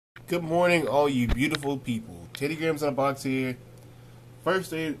Good morning, all you beautiful people. Teddy Grams on the box here.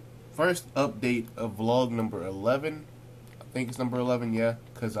 First update of vlog number 11. I think it's number 11, yeah,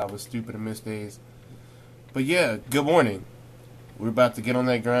 because I was stupid and missed days. But yeah, good morning. We're about to get on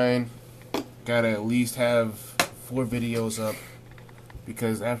that grind. Gotta at least have 4 videos up,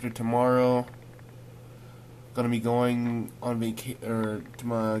 because after tomorrow, gonna be going on to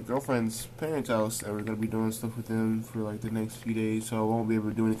my girlfriend's parents' house, and we're gonna be doing stuff with them for like the next few days. So I won't be able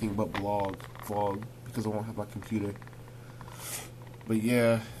to do anything but vlog because I won't have my computer. But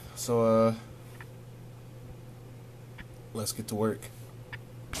yeah, so let's get to work.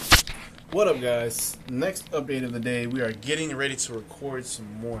 What up, guys? Next update of the day, we are getting ready to record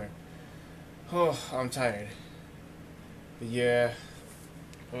some more. Oh, I'm tired. But yeah,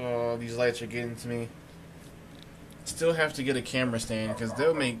 these lights are getting to me. Still have to get a camera stand because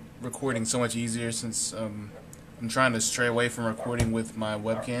they'll make recording so much easier, since I'm trying to stray away from recording with my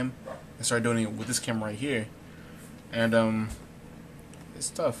webcam and start doing it with this camera right here. And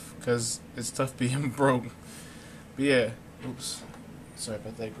it's tough because it's tough being broke. But yeah, oops, sorry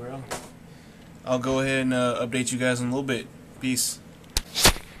about that, girl. I'll go ahead and update you guys in a little bit. Peace.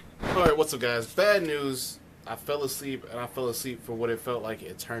 Alright, what's up, guys? Bad news. I fell asleep, and I fell asleep for what it felt like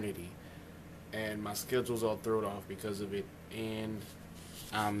eternity. And my schedule's all thrown off because of it, and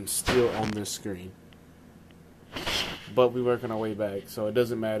I'm still on this screen. But we're working our way back, so it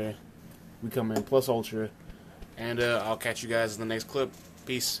doesn't matter. We come in plus ultra, and I'll catch you guys in the next clip.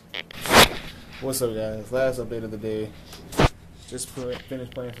 Peace. What's up, guys? Last update of the day. Just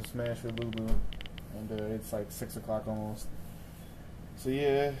finished playing some Smash with Boo Boo, and it's like 6 o'clock almost. So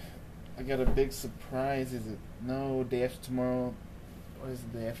yeah, I got a big surprise. Is it day after tomorrow? What is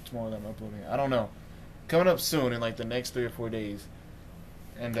the day after tomorrow that I'm uploading? I don't know. Coming up soon in like the next 3 or 4 days.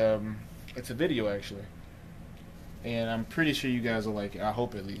 And it's a video actually. And I'm pretty sure you guys will like it. I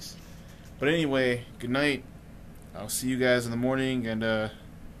hope at least. But anyway, good night. I'll see you guys in the morning, and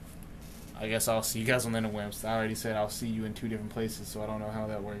I guess I'll see you guys on the interwebs. I already said I'll see you in 2 different places, so I don't know how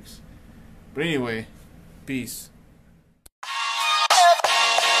that works. But anyway, peace.